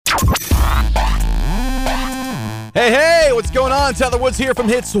Hey, what's going on? Tyler Woods here from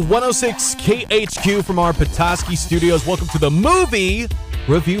Hits 106 KHQ from our Petoskey studios. Welcome to the Movie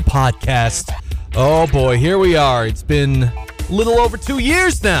Review Podcast. Oh boy, here we are. It's been a little over 2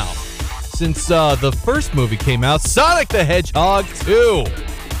 years now since the first movie came out, Sonic the Hedgehog 2.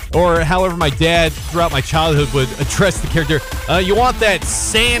 Or however my dad throughout my childhood would address the character. You want that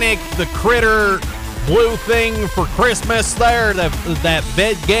Sonic the Critter blue thing for Christmas there? That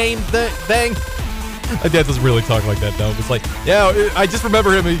vid game thing? My dad doesn't really talk like that, though. It's like, yeah, I just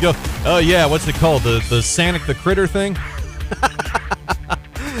remember him and you go, oh, yeah, what's it called? The Sonic the Critter thing?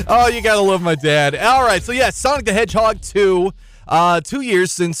 Oh, you gotta love my dad. All right, so yeah, Sonic the Hedgehog 2. 2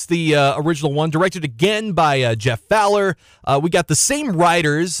 years since the original one, directed again by Jeff Fowler. We got the same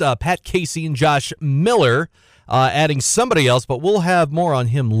writers, Pat Casey and Josh Miller, adding somebody else, but we'll have more on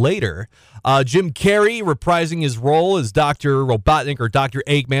him later. Jim Carrey reprising his role as Dr. Robotnik or Dr.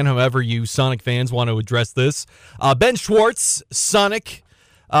 Eggman, however you Sonic fans want to address this. Ben Schwartz, Sonic,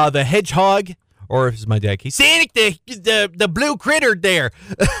 the Hedgehog, or as my dad keeps Sonic the blue critter there.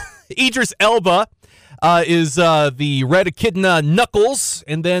 Idris Elba is the red echidna Knuckles,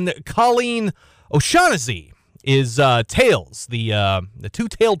 and then Colleen O'Shaughnessy is Tails, the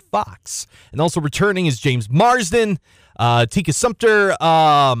two-tailed fox. And also returning is James Marsden, Tika Sumpter,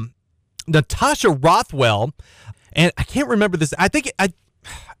 Natasha Rothwell, and I can't remember this. I think I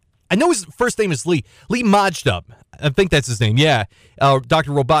know his first name is Lee Majdub. I think that's his name. Yeah,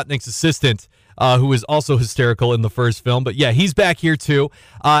 Dr. Robotnik's assistant, who was also hysterical in the first film. But yeah, he's back here too.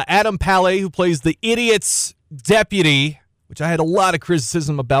 Adam Pally, who plays the idiot's deputy, which I had a lot of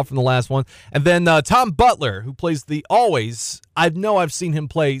criticism about from the last one. And then Tom Butler, who plays the always. I've seen him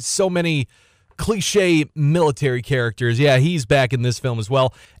play so many cliche military characters. Yeah, he's back in this film as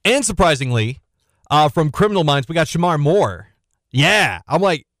well. And surprisingly, from Criminal Minds, we got Shamar Moore. Yeah, I'm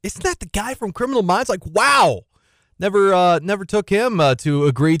like, isn't that the guy from Criminal Minds? Like, wow. Never took him to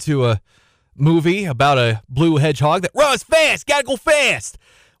agree to a movie about a blue hedgehog that runs fast. Gotta go fast.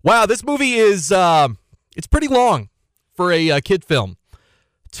 Wow, this movie is it's pretty long for a kid film.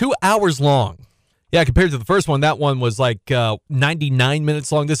 2 hours long. Yeah, compared to the first one, that one was like 99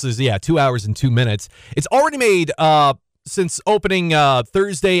 minutes long. This is, 2 hours and 2 minutes. It's already made, since opening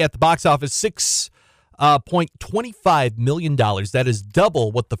Thursday at the box office, $6.25 million. That is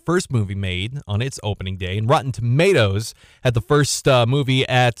double what the first movie made on its opening day. And Rotten Tomatoes had the first movie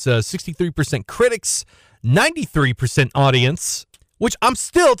at 63% critics, 93% audience, which I'm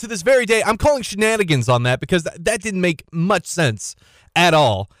still, to this very day, I'm calling shenanigans on that because that didn't make much sense at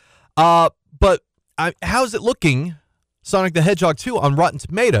all. But how's it looking, Sonic the Hedgehog 2, on Rotten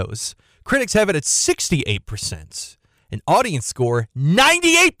Tomatoes? Critics have it at 68%. An audience score,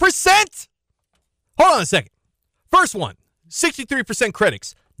 98%? Hold on a second. First one, 63%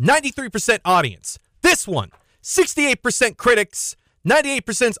 critics, 93% audience. This one, 68% critics,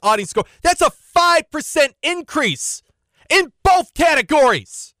 98% audience score. That's a 5% increase in both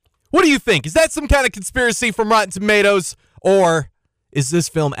categories. What do you think? Is that some kind of conspiracy from Rotten Tomatoes, or is this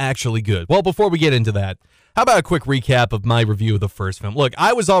film actually good? Well, before we get into that, how about a quick recap of my review of the first film? Look,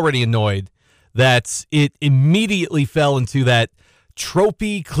 I was already annoyed that it immediately fell into that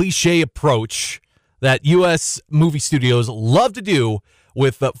tropey, cliche approach that U.S. movie studios love to do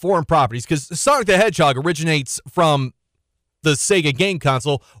with foreign properties, because Sonic the Hedgehog originates from the Sega game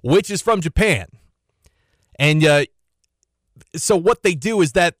console, which is from Japan. And so what they do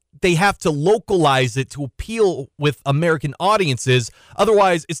is that they have to localize it to appeal with American audiences.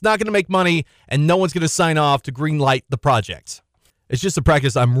 Otherwise, it's not going to make money, and no one's going to sign off to greenlight the project. It's just a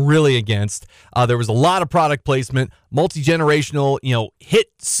practice I'm really against. There was a lot of product placement, multi-generational, hit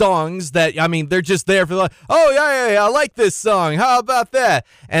songs that, they're just there for oh, yeah, I like this song. How about that?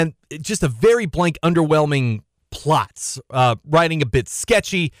 And just a very blank, underwhelming plots. Writing a bit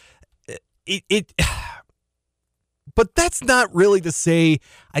sketchy. But that's not really to say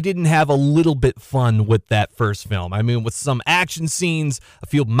I didn't have a little bit fun with that first film. With some action scenes, a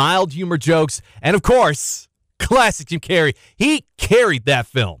few mild humor jokes, and of course, classic Jim Carrey. He carried that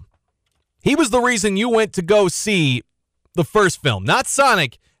film. He was the reason you went to go see the first film. Not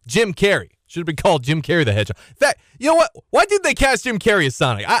Sonic, Jim Carrey. Should have been called Jim Carrey the Hedgehog. In fact, you know what? Why didn't they cast Jim Carrey as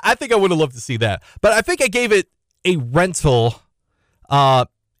Sonic? I think I would have loved to see that. But I think I gave it a rental, and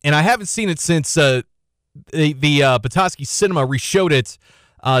I haven't seen it since the Petoskey Cinema reshowed it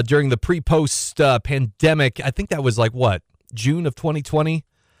during the pre-post pandemic. I think that was June of 2020.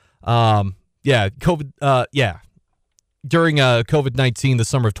 COVID. During COVID-19, the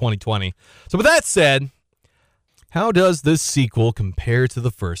summer of 2020. So with that said, how does this sequel compare to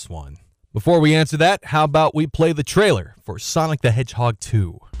the first one? Before we answer that, how about we play the trailer for Sonic the Hedgehog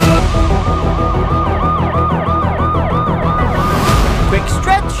 2? Quick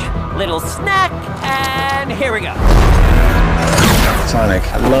stretch, little snack, and here we go. Sonic,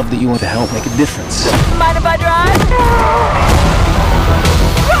 I love that you want to help make a difference. Mind if I drive?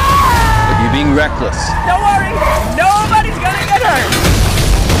 But you're being reckless. Don't worry, nobody's gonna get hurt.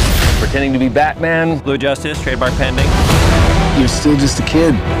 Pretending to be Batman. Blue Justice, trademark pending. You're still just a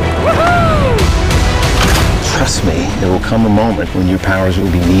kid. Woohoo! Trust me, there will come a moment when your powers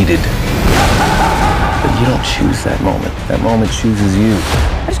will be needed. But you don't choose that moment. That moment chooses you.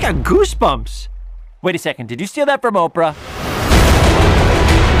 I just got goosebumps. Wait a second, did you steal that from Oprah?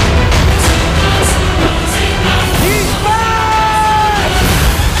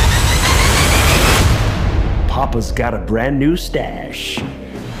 Papa's got a brand new stash.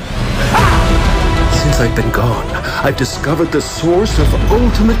 Since I've been gone, I've discovered the source of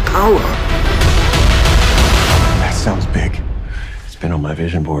ultimate power. That sounds big. It's been on my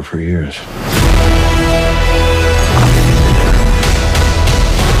vision board for years.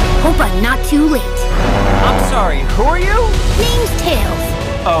 Hope I'm not too late. I'm sorry, who are you? Name's Tails.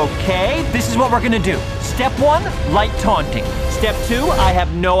 Okay, this is what we're gonna do. Step 1, light taunting. Step 2, I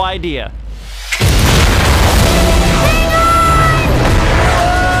have no idea.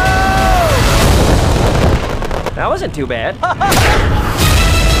 That wasn't too bad.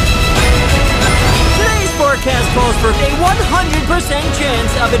 Today's forecast calls for a 100%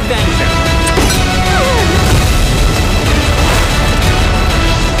 chance of adventure.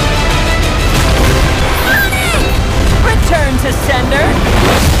 Return to sender.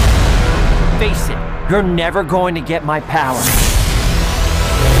 Face it, you're never going to get my power.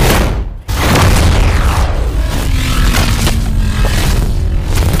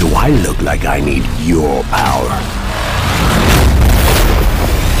 Do I look like I need your power?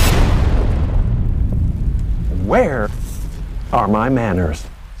 Where are my manners?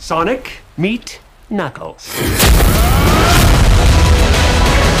 Sonic, meet Knuckles.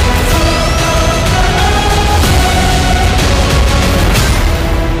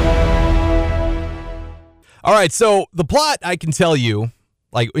 All right, so the plot, I can tell you,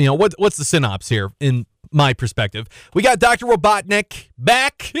 like, you know, what's the synopsis here in my perspective? We got Dr. Robotnik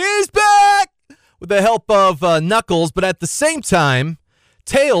back. He's back with the help of Knuckles, but at the same time,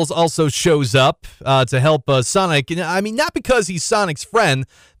 Tails also shows up to help Sonic. And I mean, not because he's Sonic's friend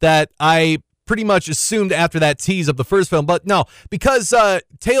that I pretty much assumed after that tease of the first film, but no, because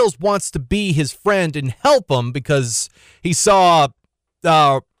Tails wants to be his friend and help him because he saw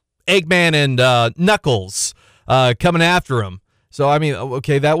Eggman and Knuckles coming after him. So, I mean,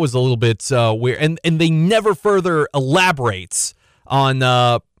 okay, that was a little bit weird. And they never further elaborate on,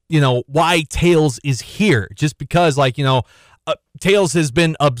 you know, why Tails is here. Just because, like, you know, Tails has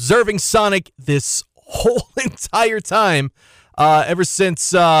been observing Sonic this whole entire time, ever since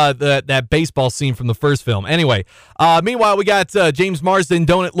that baseball scene from the first film. Anyway, meanwhile, we got James Marsden,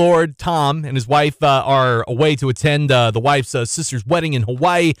 Donut Lord Tom, and his wife are away to attend the wife's sister's wedding in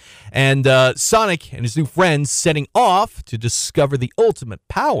Hawaii, and Sonic and his new friends setting off to discover the ultimate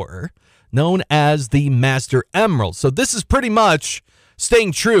power known as the Master Emerald. So this is pretty much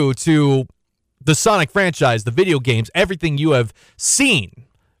staying true to the Sonic franchise, the video games, everything you have seen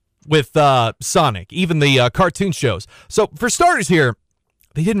with Sonic, even the cartoon shows. So for starters here,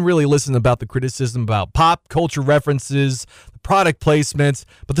 they didn't really listen about the criticism about pop culture references, the product placements,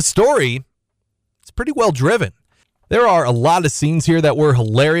 but the story, it's pretty well driven. There are a lot of scenes here that were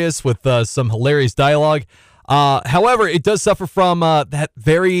hilarious with some hilarious dialogue. However, it does suffer from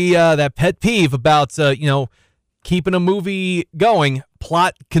that pet peeve about, you know, keeping a movie going,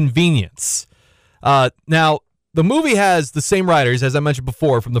 plot convenience. Now, the movie has the same writers, as I mentioned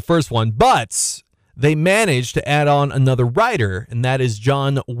before, from the first one, but they managed to add on another writer, and that is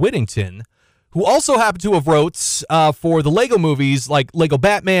John Whittington, who also happened to have wrote for the Lego movies like Lego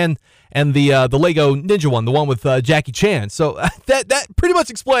Batman and the Lego Ninja one, the one with Jackie Chan. So that pretty much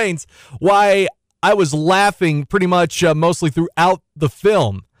explains why I was laughing pretty much mostly throughout the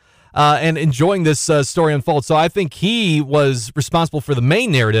film and enjoying this story unfold. So I think he was responsible for the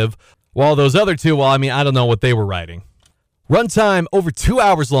main narrative, while those other two, well, I mean, I don't know what they were writing. Runtime over 2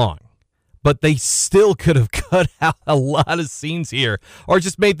 hours long, but they still could have cut out a lot of scenes here or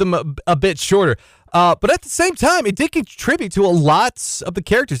just made them a bit shorter. But at the same time, it did contribute to a lot of the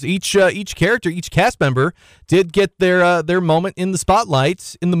characters. Each character, each cast member did get their moment in the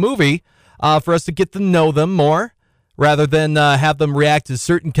spotlight in the movie for us to get to know them more rather than have them react to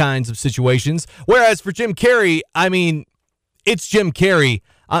certain kinds of situations. Whereas for Jim Carrey, I mean, it's Jim Carrey.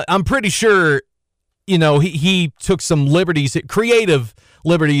 I'm pretty sure, you know, he took some liberties, creative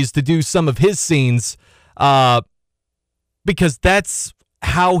liberties, to do some of his scenes because that's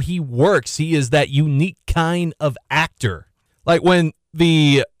how he works. He is that unique kind of actor. Like when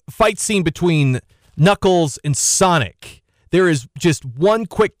the fight scene between Knuckles and Sonic, there is just one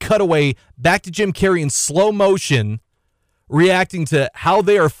quick cutaway back to Jim Carrey in slow motion reacting to how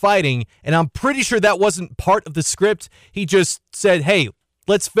they are fighting, and I'm pretty sure that wasn't part of the script. He just said, hey,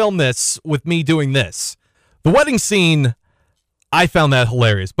 let's film this with me doing this. The wedding scene, I found that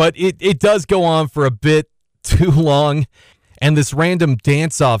hilarious, but it does go on for a bit too long, and this random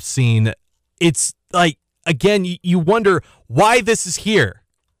dance-off scene, it's like, again, you wonder why this is here.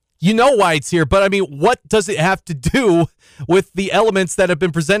 You know why it's here, but I mean, what does it have to do with the elements that have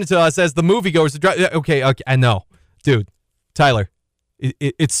been presented to us as the moviegoers? Okay, I know. Dude, Tyler,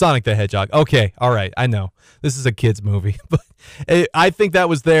 it's Sonic the Hedgehog. Okay, all right, I know. This is a kid's movie, but I think that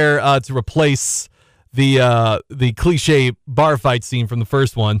was there to replace the cliche bar fight scene from the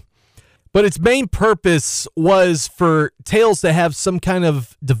first one. But its main purpose was for Tails to have some kind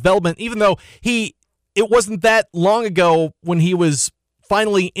of development, even though it wasn't that long ago when he was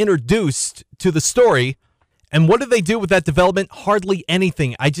finally introduced to the story. And what did they do with that development? Hardly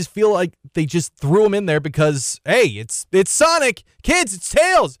anything. I just feel like they just threw him in there because, hey, it's Sonic. Kids, it's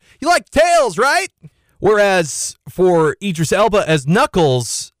Tails. You like Tails, right? Whereas for Idris Elba as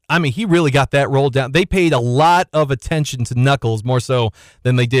Knuckles, I mean, he really got that rolled down. They paid a lot of attention to Knuckles, more so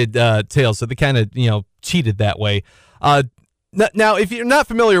than they did Tails, so they kind of, cheated that way. Now, if you're not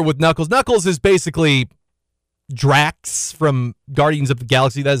familiar with Knuckles, Knuckles is basically Drax from Guardians of the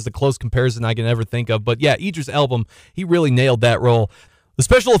Galaxy. That is the close comparison I can ever think of. But yeah, Idris Elba, he really nailed that role. The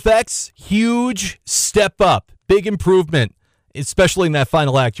special effects, huge step up, big improvement, especially in that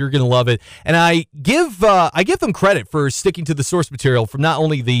final act. You're going to love it. And I give them credit for sticking to the source material from not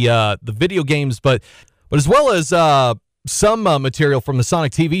only the video games, but as well as some material from the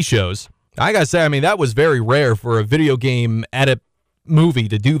Sonic TV shows. I got to say, I mean, that was very rare for a video game movie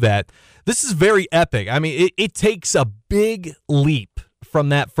to do that. This is very epic. I mean, it takes a big leap from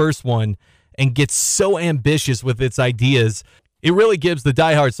that first one and gets so ambitious with its ideas. It really gives the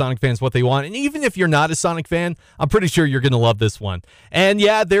diehard Sonic fans what they want. And even if you're not a Sonic fan, I'm pretty sure you're going to love this one. And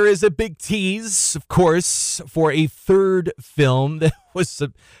yeah, there is a big tease, of course, for a third film. That was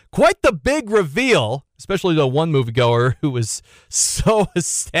quite the big reveal, especially to one moviegoer who was so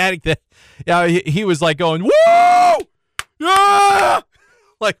ecstatic that he was like going, whoa! Yeah!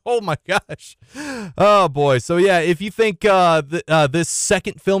 Like, oh my gosh. Oh boy. So yeah, if you think this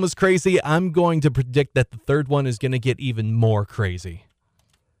second film is crazy, I'm going to predict that the third one is going to get even more crazy.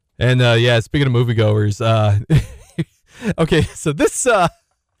 And yeah, speaking of moviegoers, okay, so this, let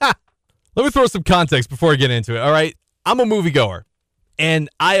me throw some context before I get into it. All right, I'm a moviegoer, and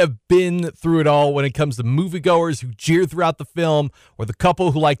I have been through it all when it comes to moviegoers who jeer throughout the film, or the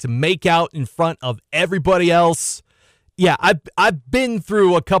couple who like to make out in front of everybody else. Yeah, I've been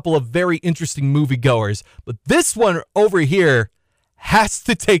through a couple of very interesting moviegoers, but this one over here has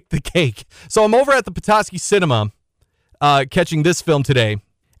to take the cake. So I'm over at the Petoskey Cinema catching this film today,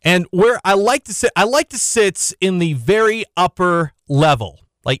 and where I like to sit in the very upper level,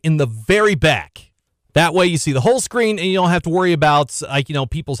 like in the very back. That way you see the whole screen and you don't have to worry about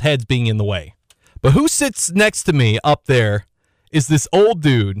people's heads being in the way. But who sits next to me up there is this old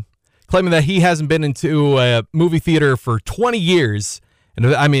dude claiming that he hasn't been into a movie theater for 20 years.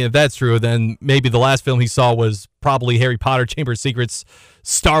 And I mean, if that's true, then maybe the last film he saw was probably Harry Potter, Chamber of Secrets,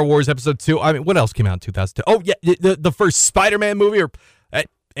 Star Wars Episode 2. I mean, what else came out in 2002? Oh, yeah, the first Spider-Man movie, or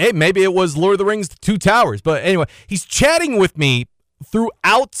hey, maybe it was Lord of the Rings, The Two Towers. But anyway, he's chatting with me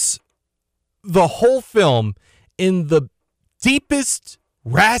throughout the whole film in the deepest,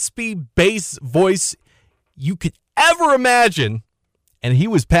 raspy bass voice you could ever imagine. And he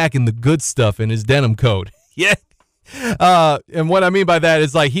was packing the good stuff in his denim coat. Yeah. And what I mean by that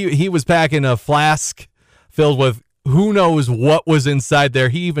is like he was packing a flask filled with who knows what was inside there.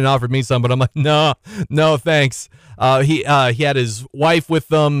 He even offered me some, but I'm like, no, thanks. He had his wife with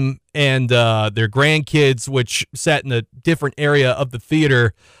them and their grandkids, which sat in a different area of the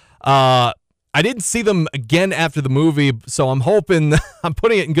theater. I didn't see them again after the movie, so I'm hoping, I'm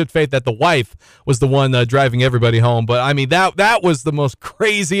putting it in good faith that the wife was the one driving everybody home. But I mean, that was the most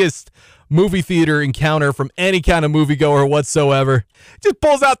craziest movie theater encounter from any kind of moviegoer whatsoever. Just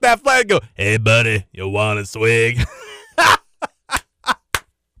pulls out that flag and go, "Hey buddy, you want a swig?"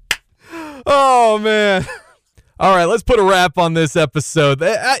 Oh man. All right, let's put a wrap on this episode.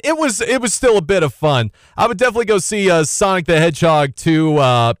 It was still a bit of fun. I would definitely go see Sonic the Hedgehog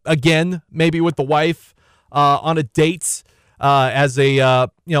 2 again, maybe with the wife on a date. as a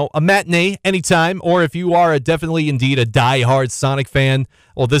matinee anytime, or if you are definitely indeed a diehard Sonic fan,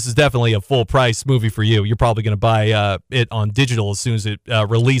 well, this is definitely a full price movie for you. You're probably going to buy it on digital as soon as it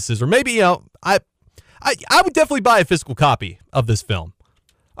releases, or maybe I would definitely buy a physical copy of this film.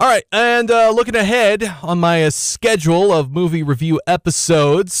 All right, and looking ahead on my schedule of movie review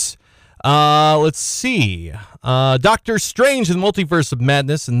episodes, let's see. Doctor Strange and the Multiverse of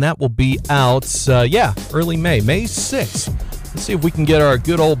Madness, and that will be out, early May 6th. Let's see if we can get our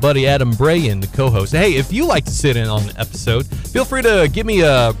good old buddy Adam Bray in to co-host. Hey, if you like to sit in on an episode, feel free to give me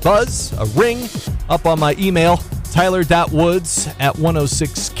a buzz, a ring, up on my email,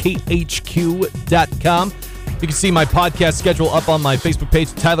 tyler.woods@106khq.com. You can see my podcast schedule up on my Facebook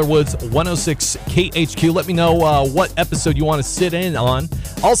page, Tyler Woods 106KHQ. Let me know what episode you want to sit in on.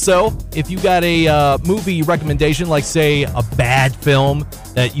 Also, if you got a movie recommendation, like, say, a bad film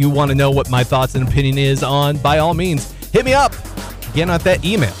that you want to know what my thoughts and opinion is on, by all means, hit me up. Again, at that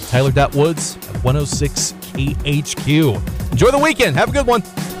email, tyler.woods@106KHQ. Enjoy the weekend. Have a good one.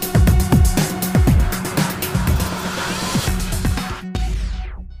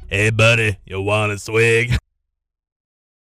 Hey, buddy, you want a swig?